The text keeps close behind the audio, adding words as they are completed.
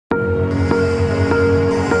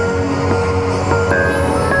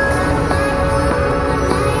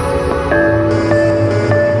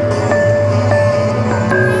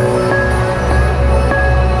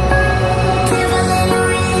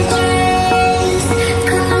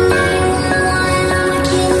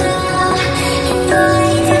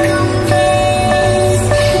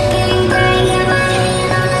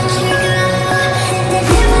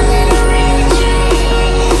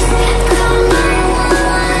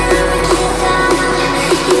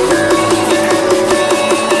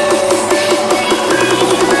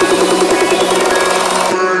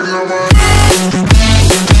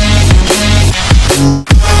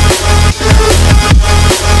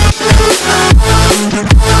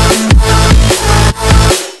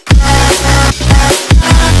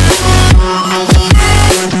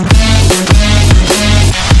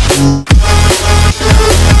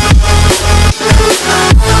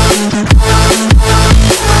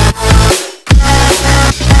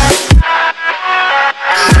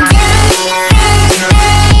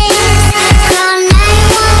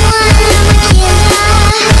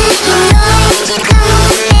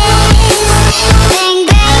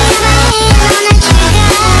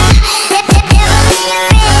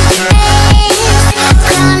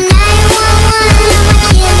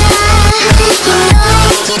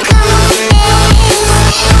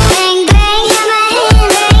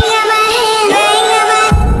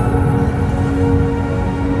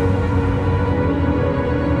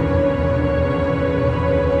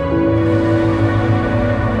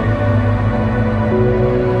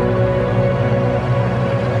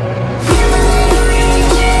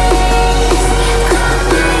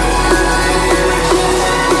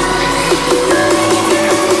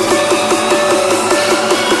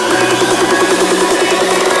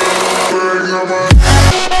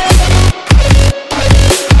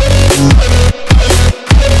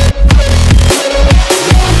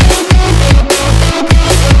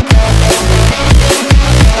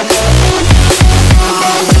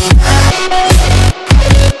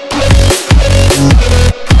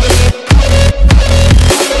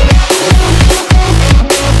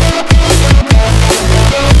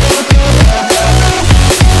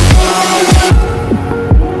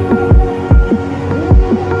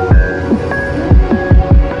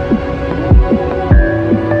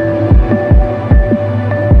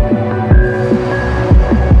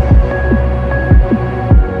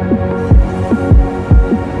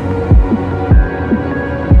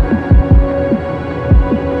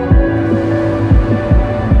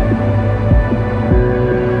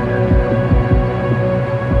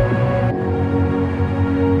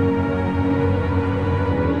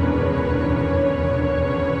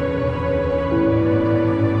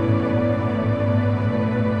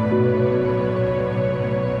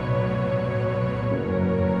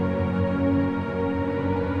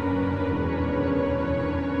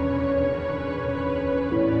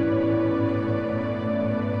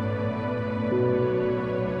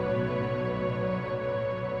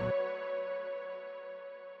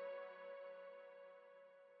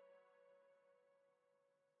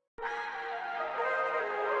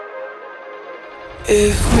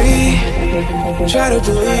If we try to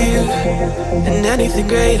believe in anything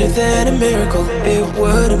greater than a miracle, it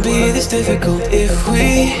wouldn't be this difficult. If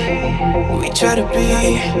we try to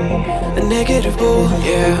be a negative bull,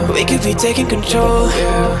 yeah, we could be taking control,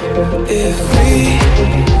 yeah. If we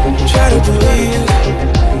try to believe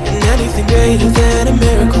in anything greater than a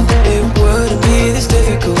miracle, it wouldn't be this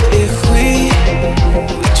difficult. If we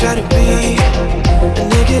try to be a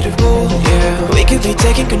negative bull, yeah, we could be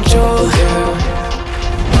taking control, yeah.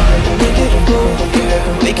 Negative bull,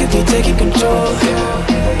 yeah, we could be taking control, yeah.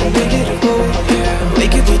 Negative bull, yeah, we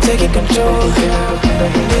could be taking control, yeah.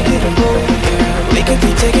 Negative bull, yeah, we could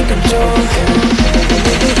be taking control, yeah.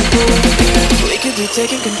 Negative bull, yeah, we could be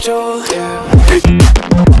taking control, yeah.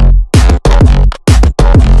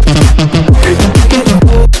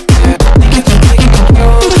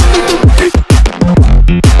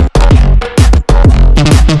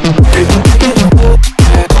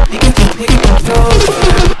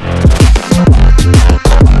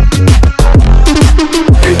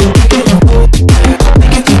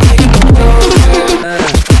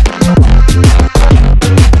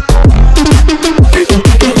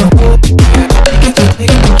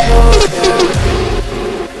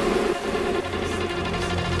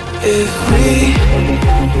 If we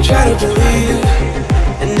try to believe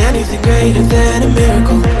in anything greater than a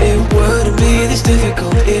miracle, it wouldn't be this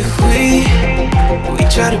difficult. If we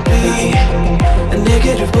try to be a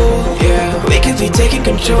negative bull, yeah, we could be taking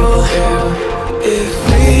control, yeah. If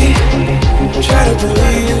we try to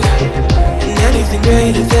believe in anything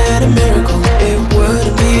greater than a miracle, it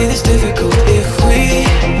wouldn't be this difficult. If we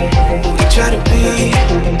try to be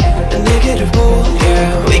a negative bull,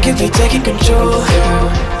 yeah, we could be taking control,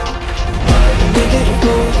 yeah. Negative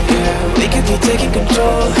bull, yeah, we could be taking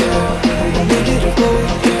control, yeah. Negative bull,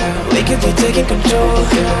 yeah, we could be taking control,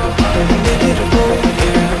 yeah. Negative bull, yeah, we could be taking control, yeah. Negative bull,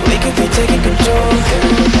 yeah, we could be taking control, yeah. Negative bull, yeah, we could be taking control, yeah.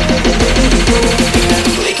 Negative bull,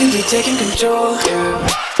 yeah, we could be taking control, yeah.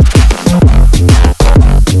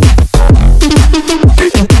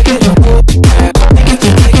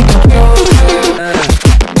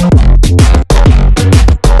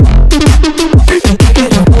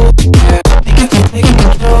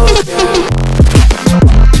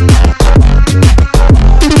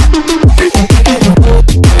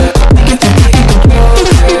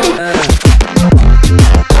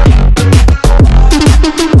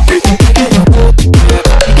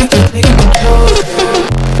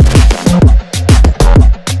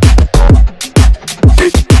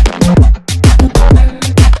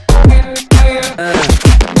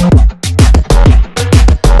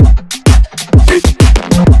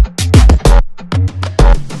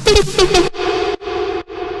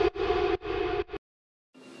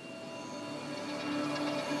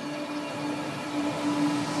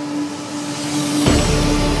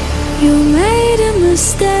 You made a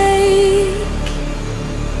mistake,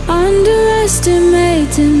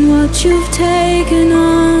 underestimating what you've taken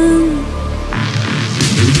on.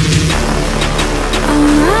 I'm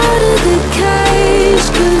out of the cage,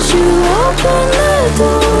 'cause you opened the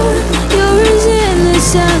door. You're as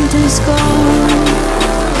innocent as gold.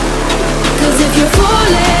 'Cause if you're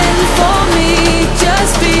falling for me,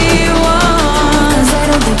 just be one. 'Cause I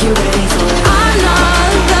don't think you're ready for it. I'm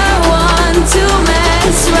not the one to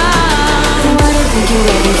mess around. No, I don't think you're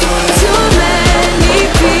ready for it. Too many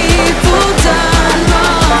people done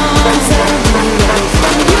wrong. 'Cause I don't think you're ready for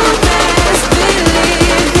it. You best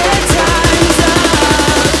believe that time's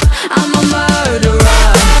up. I'm a murderer.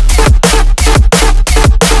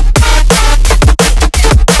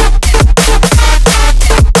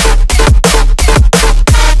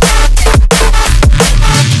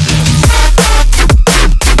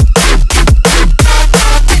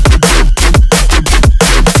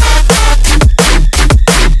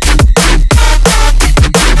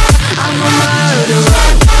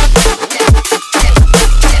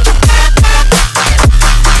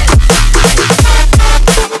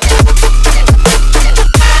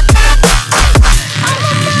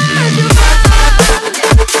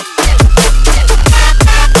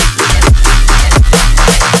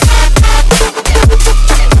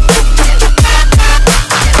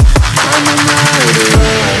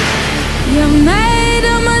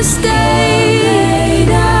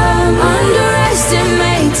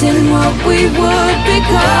 Too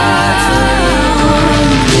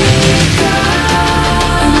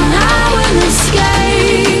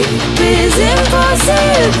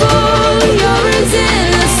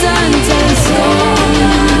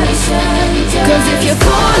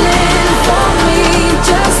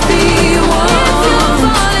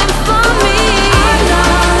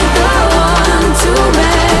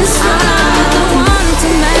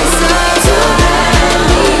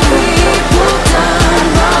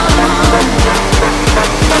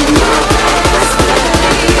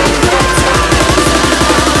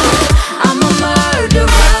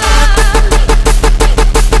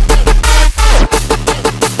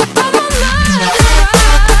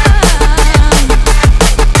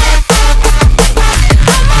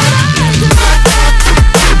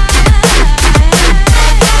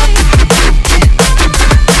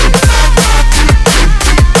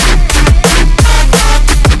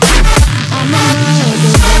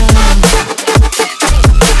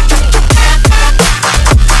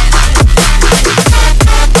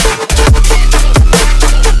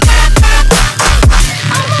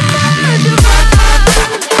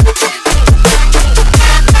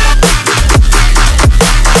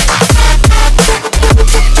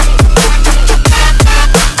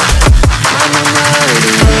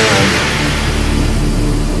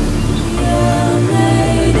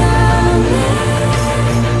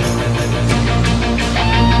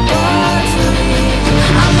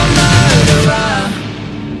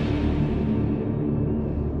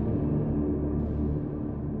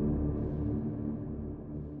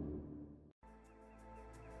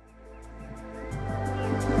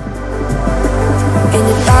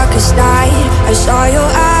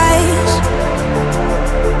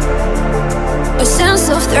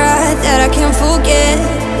I can't forget.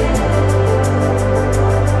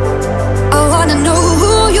 I wanna know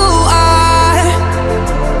who you are.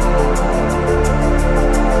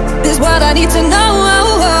 This what I need to know.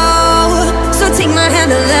 So take my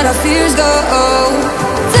hand and let our fears go.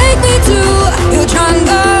 Take me to your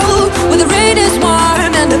jungle, where the rain is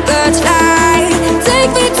warm and the birds fly.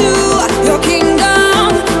 Take me to your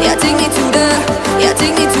kingdom. Yeah, take me to the, yeah,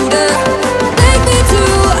 take me to the. Take me to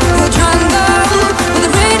your jungle, where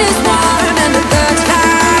the rain is warm and the birds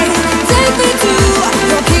fly. Take me to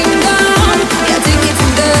your kingdom. Yeah, take me to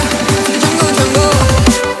the jungle, jungle.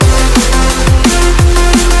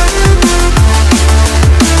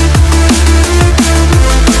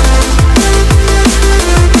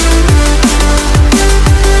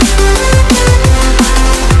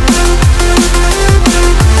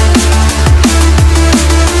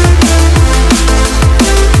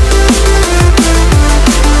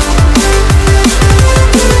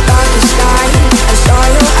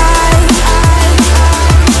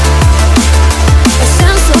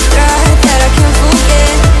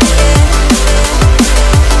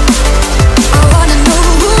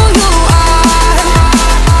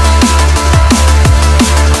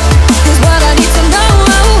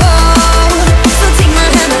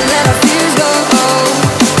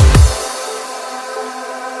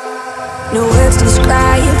 No words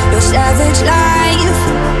describe your savage life.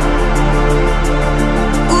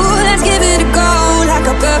 Ooh, let's give it a go like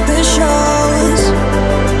our purpose shows.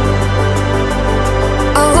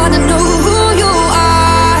 I wanna know who you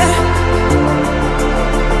are.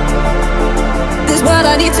 This is what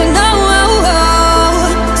I need to know.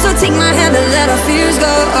 So take my hand and let our fears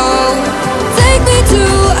go. Take me to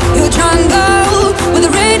your jungle, where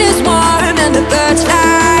the rain is warm and the birds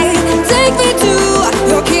fly. Take me to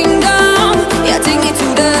your kingdom. Yeah, take me to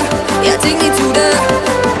the, yeah, take me to the.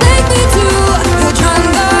 Take me to your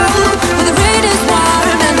jungle, where the rain is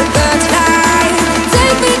warm and the birds fly.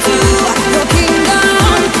 Take me to your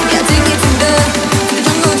kingdom. Yeah, take me to the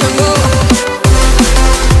jungle, jungle.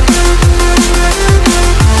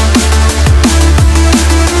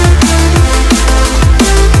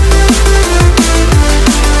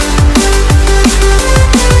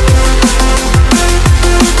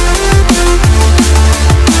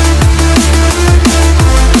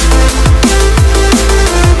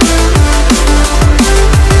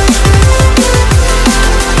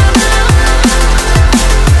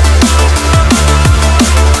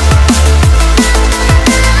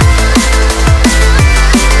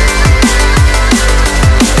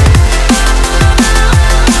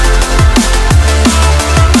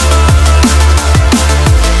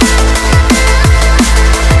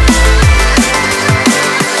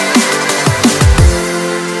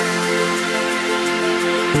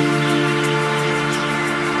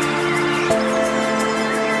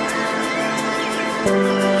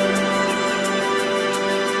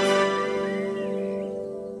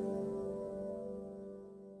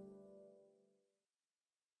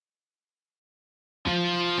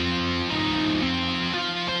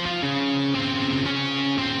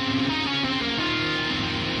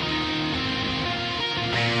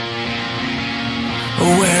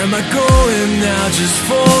 Where am I going now? Just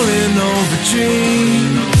falling over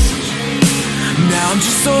dreams. Now I'm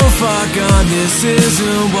just so far gone, this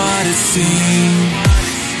isn't what it seems.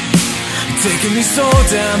 Taking me so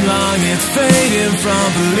damn long, it's fading from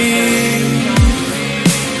belief.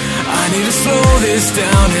 I need to slow this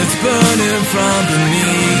down, it's burning from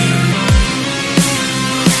beneath.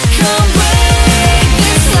 Come break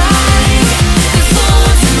this line, this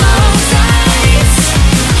wounds in my own sights.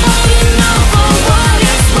 Holding on for what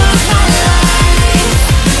it's worth, my life.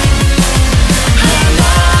 I'm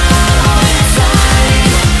not on time,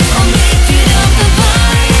 I'll make it up the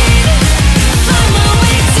vine. Find my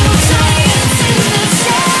way to giants in the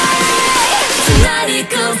sky. Tonight it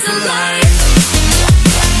comes to life.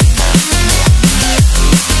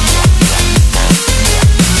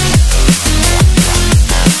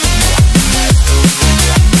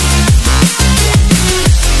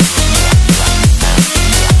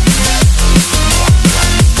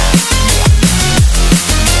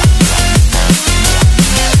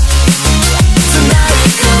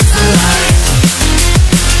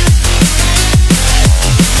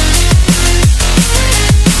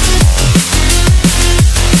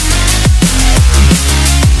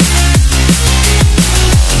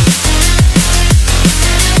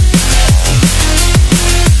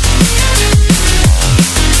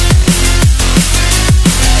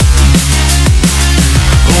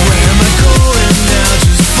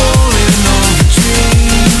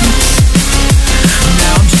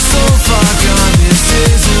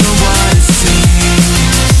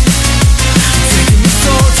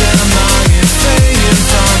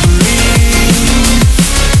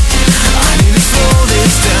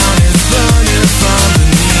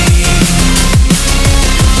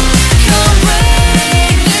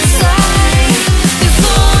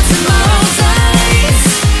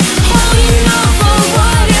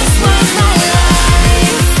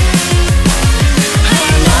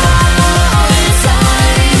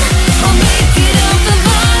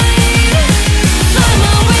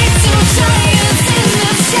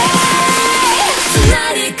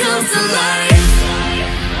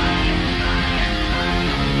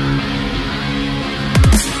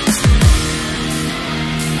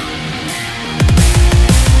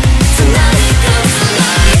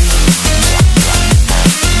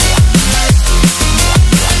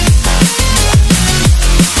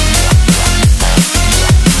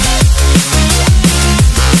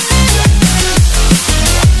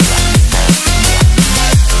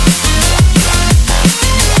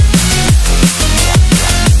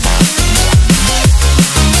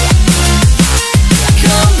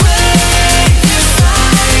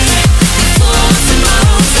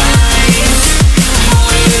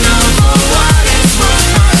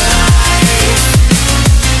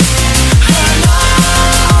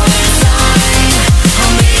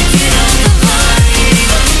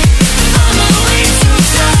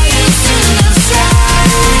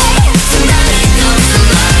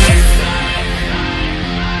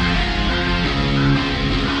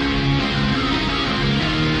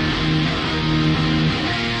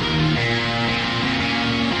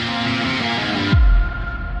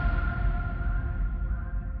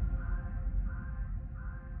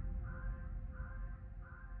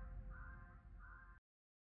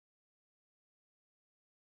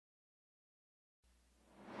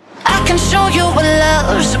 you what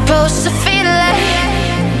love's supposed to feel like.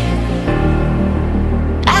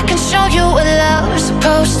 I can show you what love's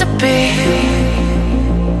supposed to be.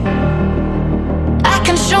 I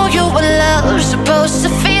can show you what love's supposed to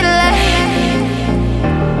feel like.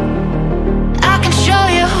 I can show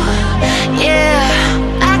you, yeah.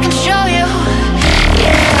 I can show you,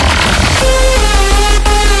 yeah.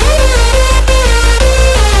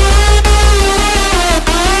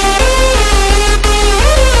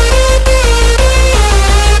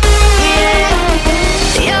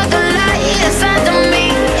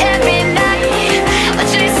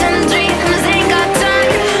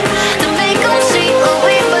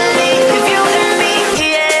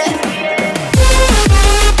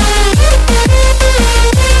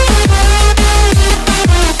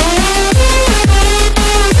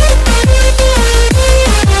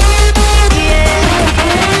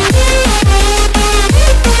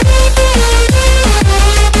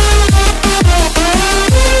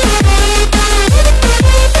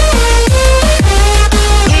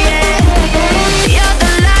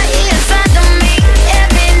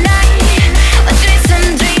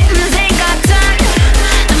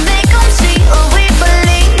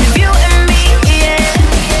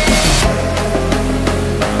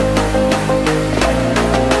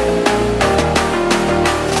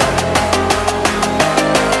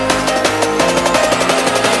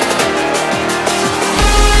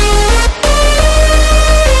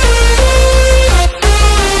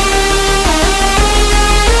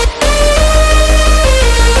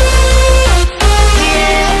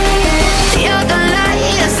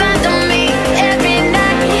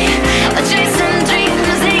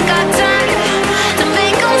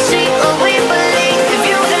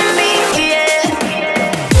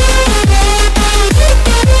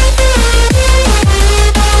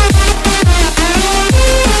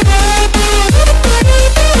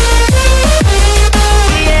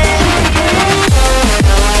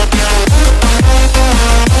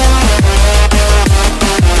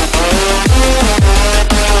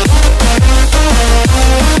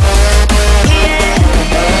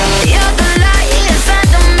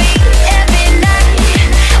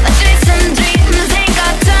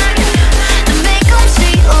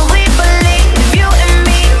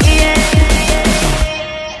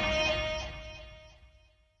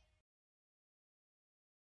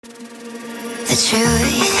 The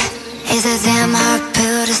truth is a damn hard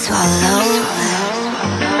pill to swallow.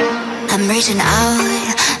 I'm reaching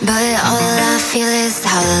out, but all I feel is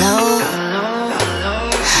hollow.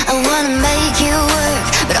 I wanna make you work,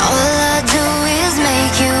 but all I do is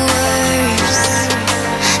make you worse.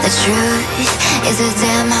 The truth is a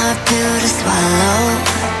damn hard pill to swallow.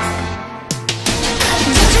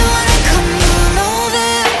 Don't you wanna come on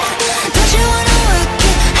over? Don't you wanna work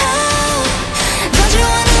it out? Don't you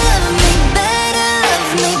wanna love me better,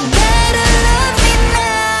 love me better, love me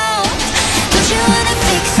now? Don't you wanna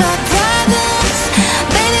fix our problems?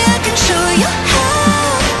 Baby, I can show you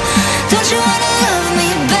how. Don't you wanna love me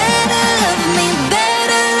better, love me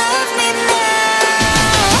better, love me now?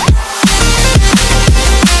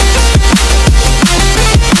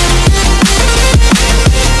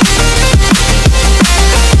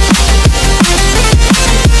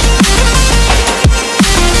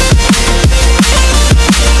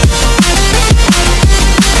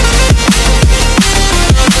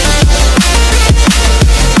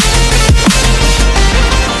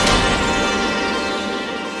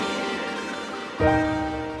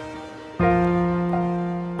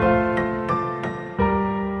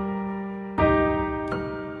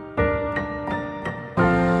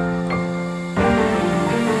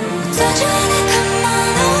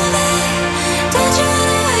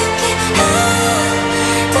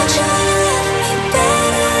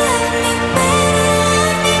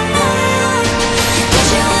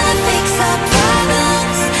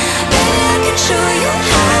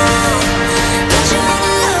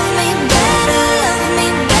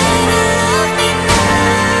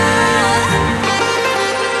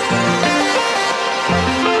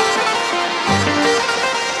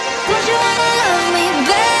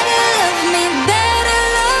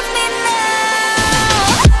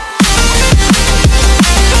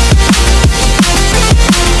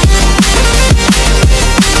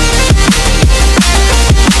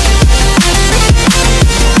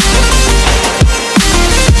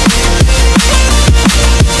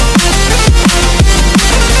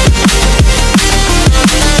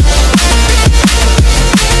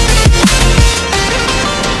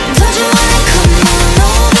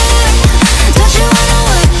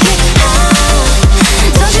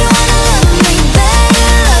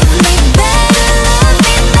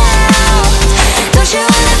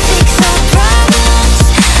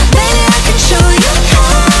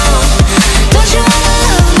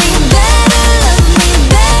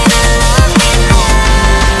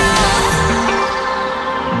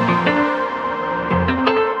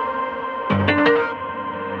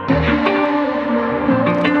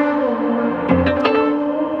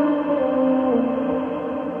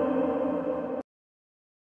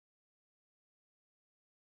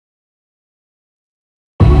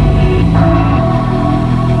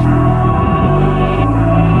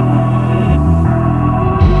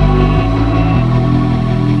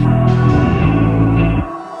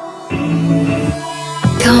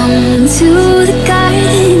 to the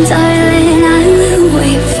garden, darling, I will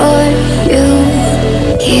wait for you.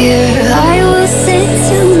 Here I will sit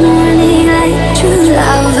till morning like true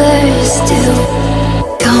lovers do.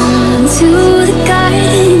 Come to the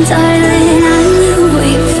garden, darling, I will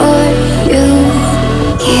wait for you.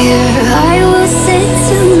 Here I will sit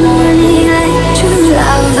till morning like true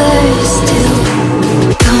lovers do.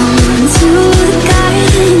 Come to the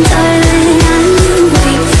garden, darling, I will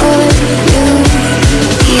wait for you.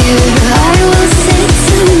 Here I will sit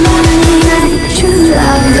till morning like true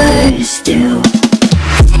lovers do.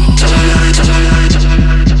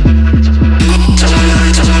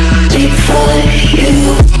 Wait for you.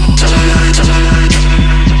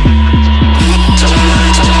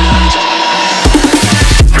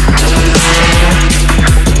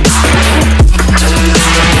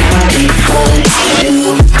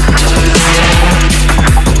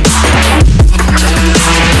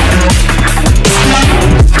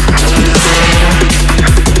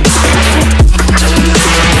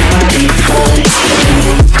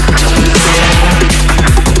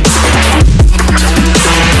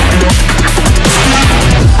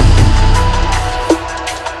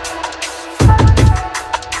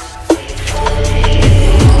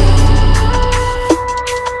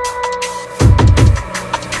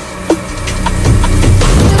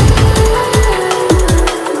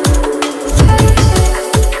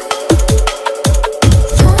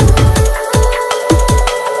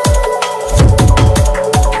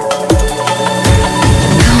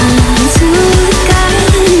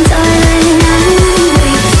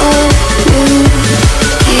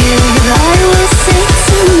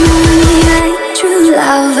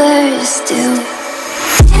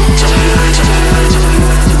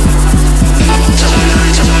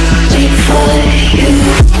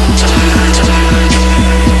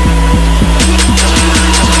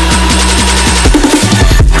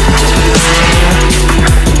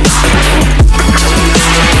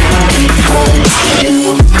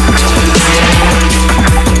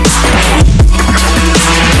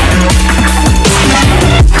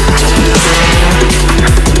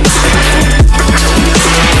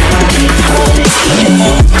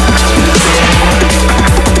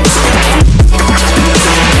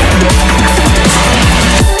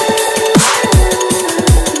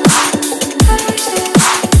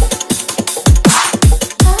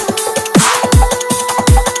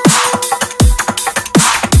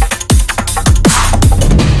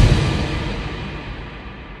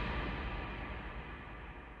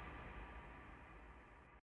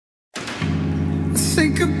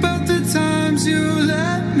 Think about the times you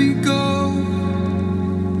let me go,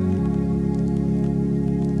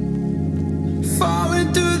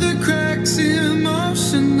 falling through the cracks,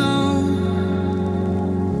 emotional.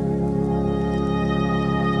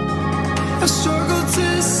 I struggle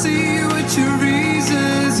to see what your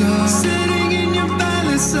reasons are. Sitting in your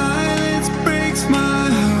violent silence breaks my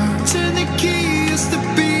heart. Turn the key, used to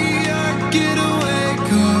be our getaway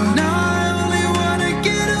car. Now I only wanna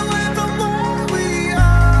get away from where we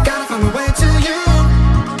are. Gotta find my way to you,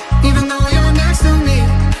 even though you're next to me.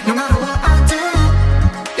 No matter what I do,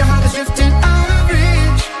 your heart is drifting out of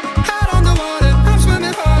reach. Head on the water, I'm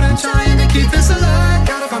swimming hard and trying to keep this alive.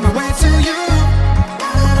 Gotta find my way to you.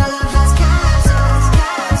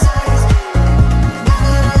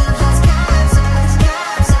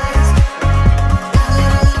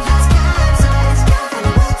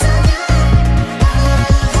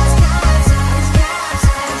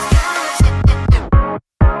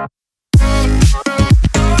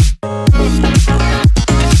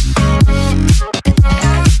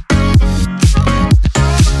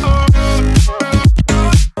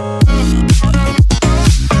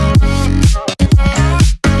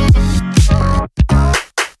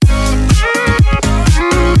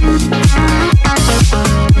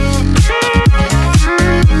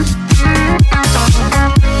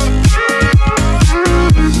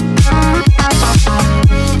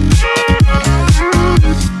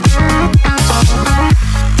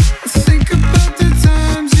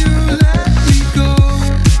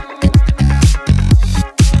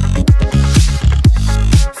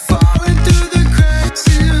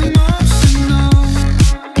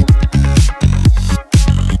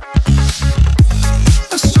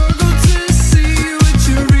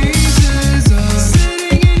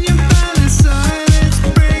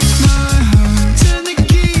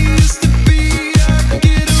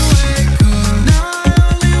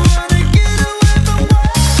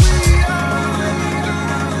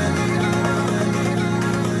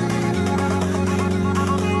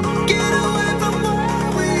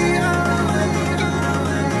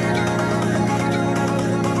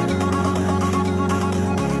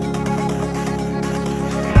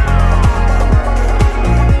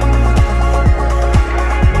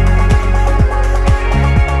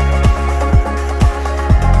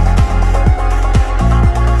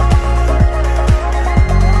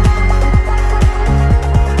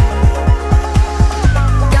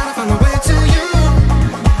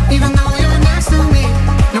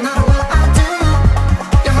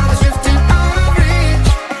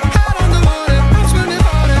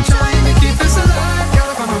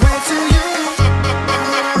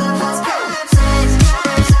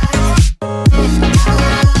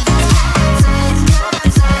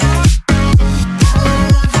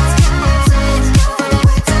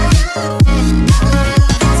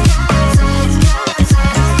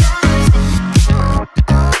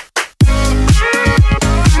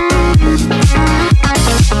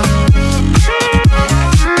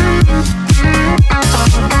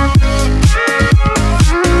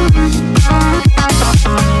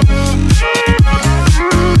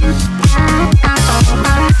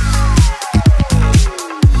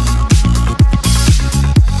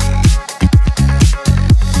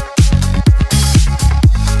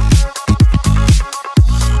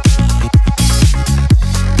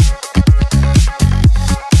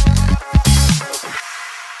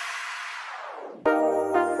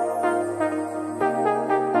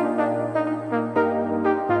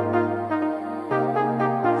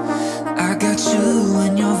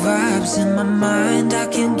 vibes in my mind, I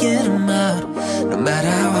can't get them out, no matter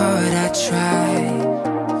how hard I try.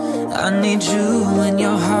 I need you and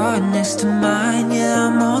your heart next to mine. Yeah,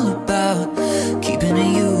 I'm all about keeping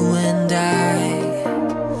it you and I.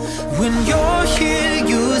 When you're here,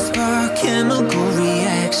 you spark chemical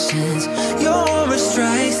reactions. Your aura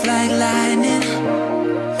strikes like lightning.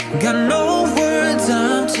 Got no words,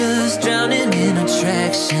 I'm just drowning in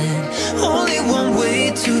attraction. Only one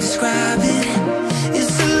way to describe it.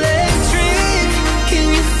 It's electric, can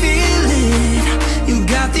you feel it? You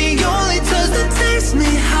got the only touch that takes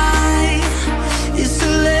me high. It's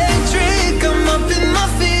electric, I'm up in my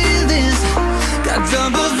feelings. Got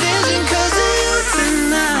double vision 'cause of you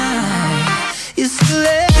tonight. It's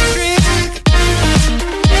electric.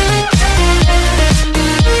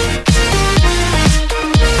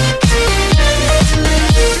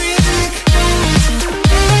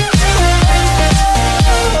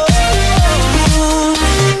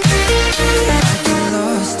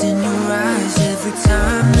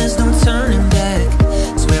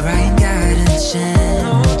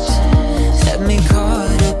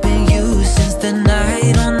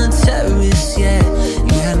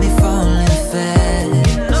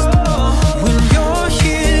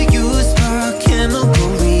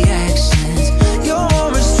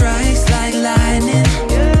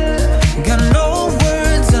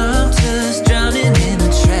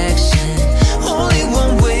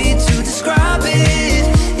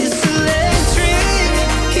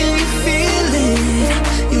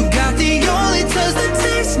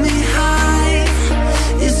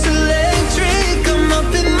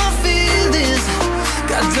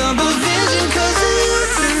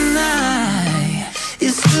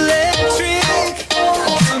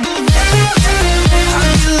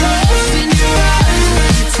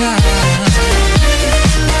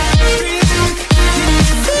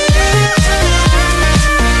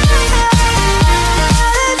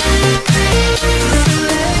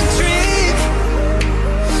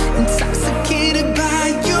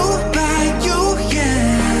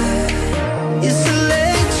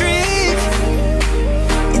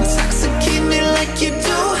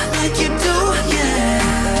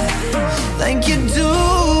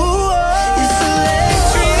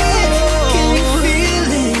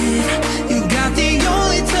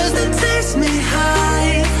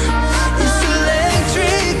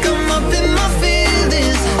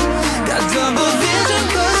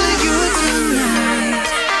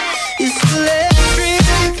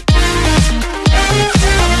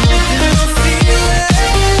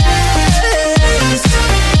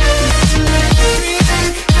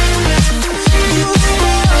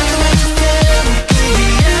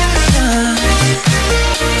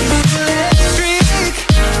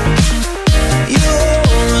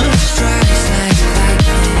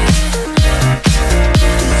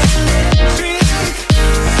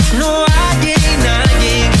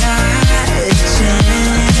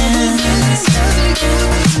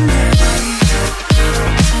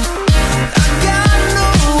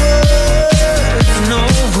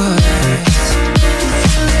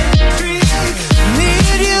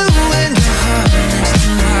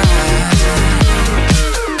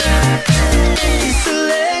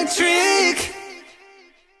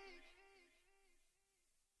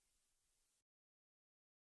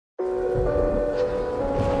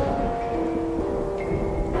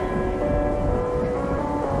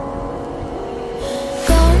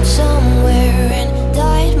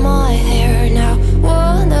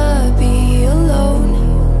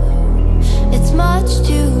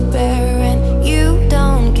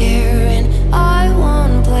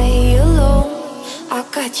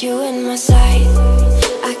 You in my sight,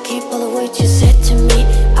 I keep all the words you said to me.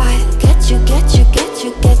 I'll get you, get you, get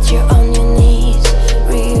you, get you on your knees.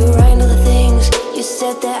 Rewrite all the things you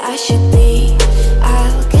said that I should be.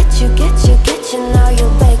 I'll get you, get you, get you, now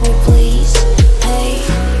you'll beg me please. Hey,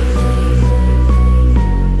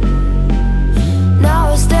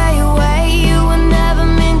 now I stay away, you were never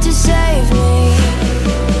meant to save me.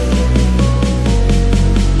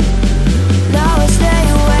 Now I stay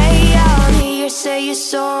away, I wanna hear you say you're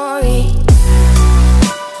sorry.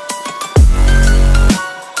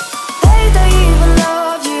 Hate I even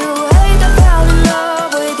loved you, hate I fell in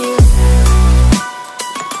love with you.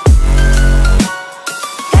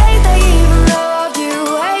 Hate I even loved you,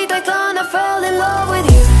 hate I kinda fell in love with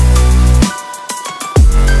you.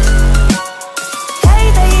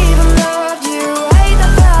 Hate I even loved you, hate I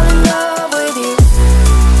fell in love with you.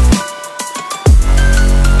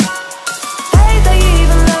 Hate I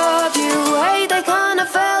even loved you, hate I kinda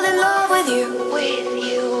fell in love with you. With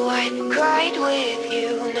you, I cried with you,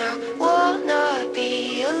 now wanna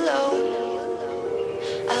be alone.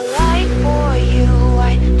 I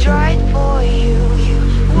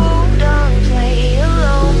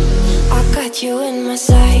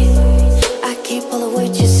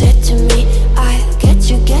said to me, I'll get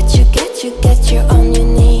you, get you, get you, get you on your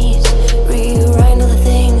knees. Rewrite all the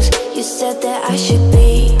things you said that I should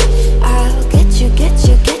be. I'll get you, get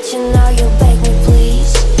you, get you, now you beg me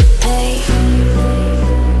please. Hey,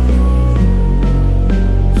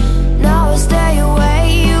 now I stay away,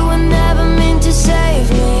 you were never meant to save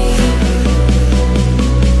me.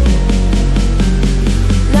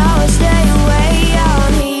 Now I stay away, I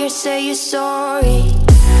wanna hear you say you're sorry.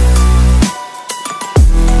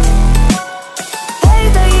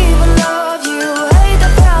 Hate I even love you.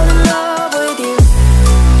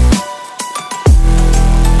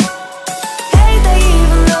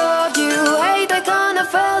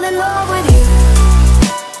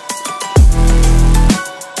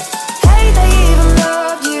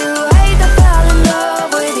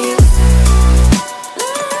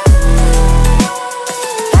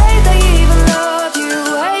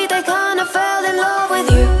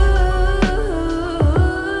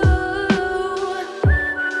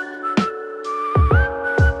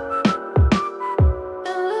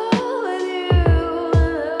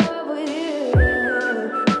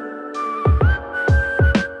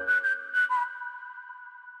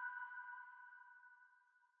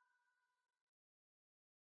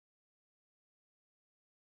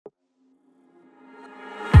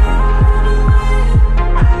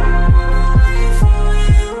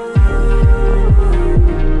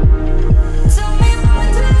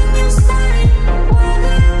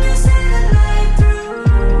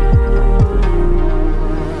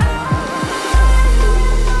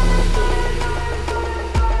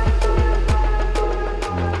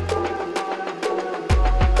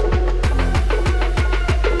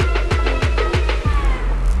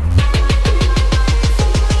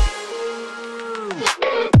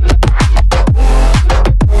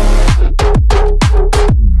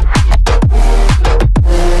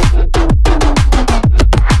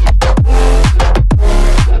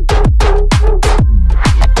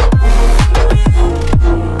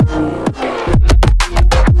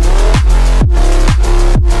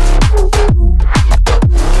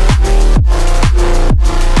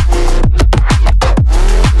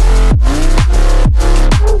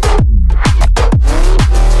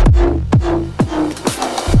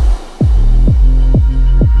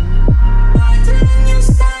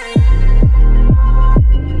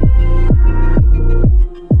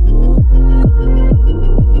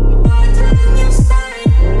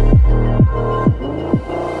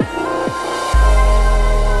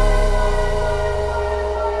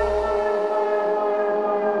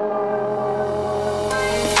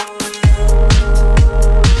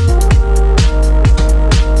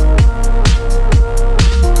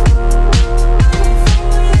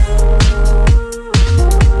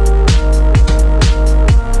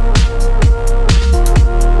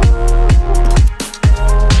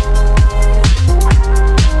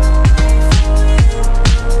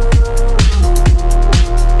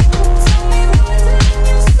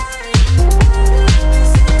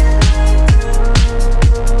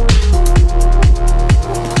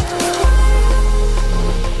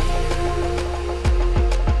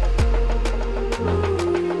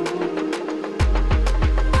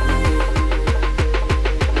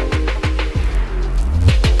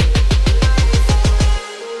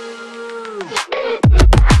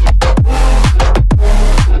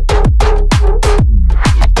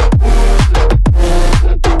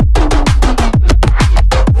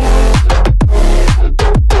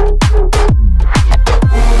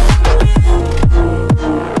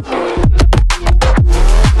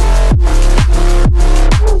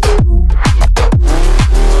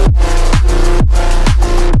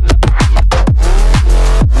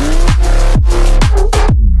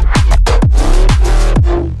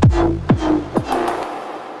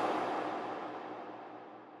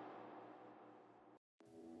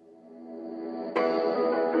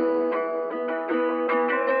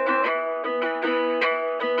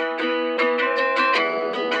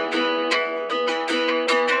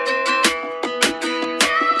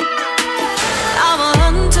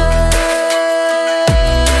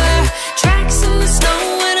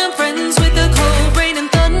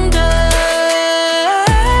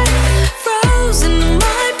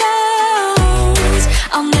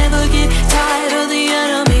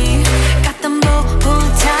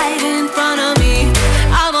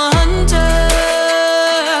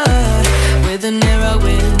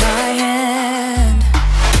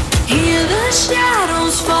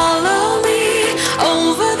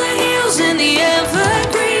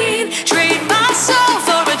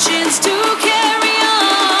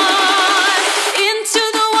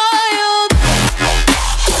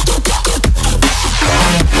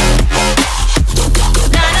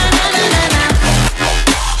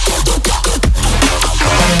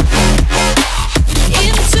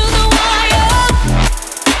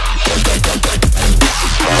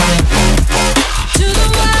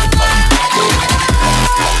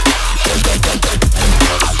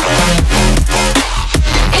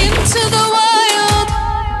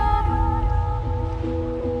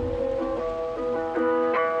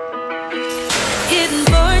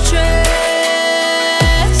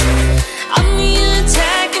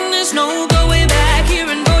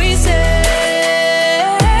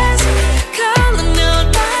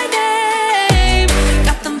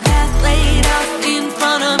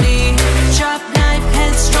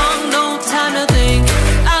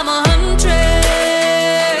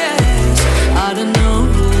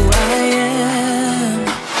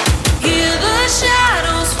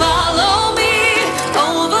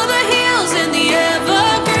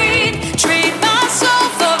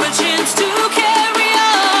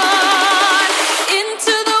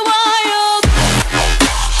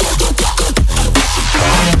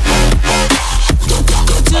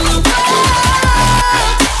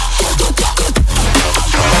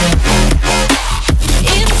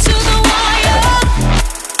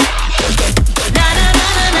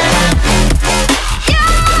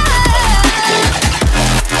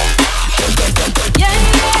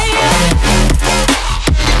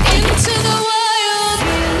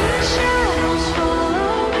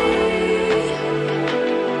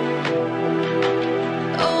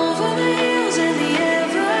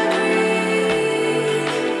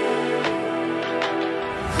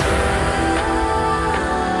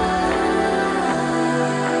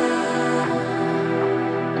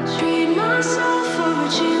 myself for a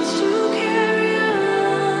chance to carry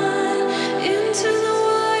on into the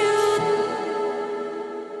wild.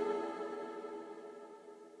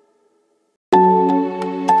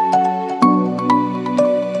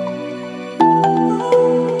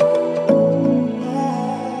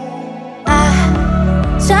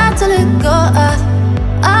 Tried to let go of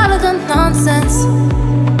all of the nonsense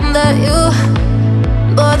that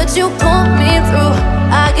you pulled me through.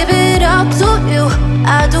 I give it all to you,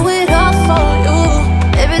 I do it all for you.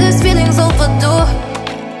 Maybe this feeling's overdue.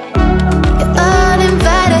 You're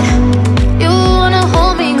uninvited, you wanna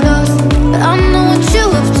hold me close, but I know what you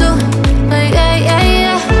up to. Yeah, yeah,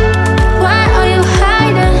 yeah. Why are you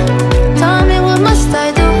hiding? Tell me, what must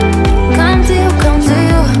I do? Come to you, come to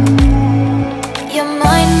you. You're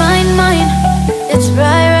mine, mine, mine. It's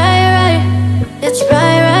right, right, right. It's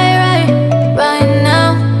right, right, right, right now.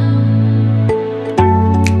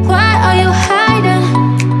 Why are you hiding?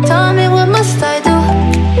 Tell me, what must I do?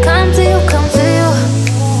 Come to you, come to you.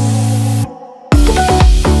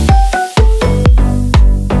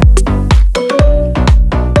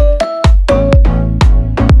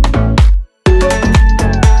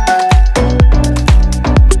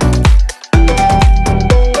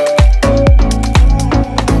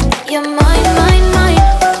 You're mine, mine, mine.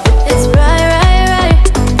 It's right, right, right.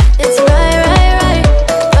 It's right, right, right,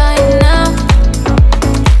 right now.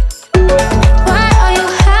 Why are you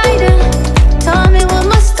hiding? Tell me, what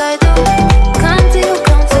must I do? Come to you,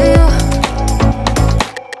 come to you.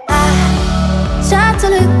 I tried to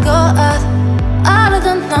let go of all of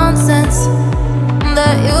the nonsense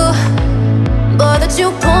that you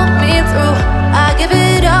pulled me through. I give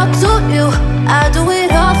it all to you, I do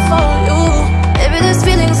it all for you. Maybe this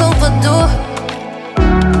feeling's overdue.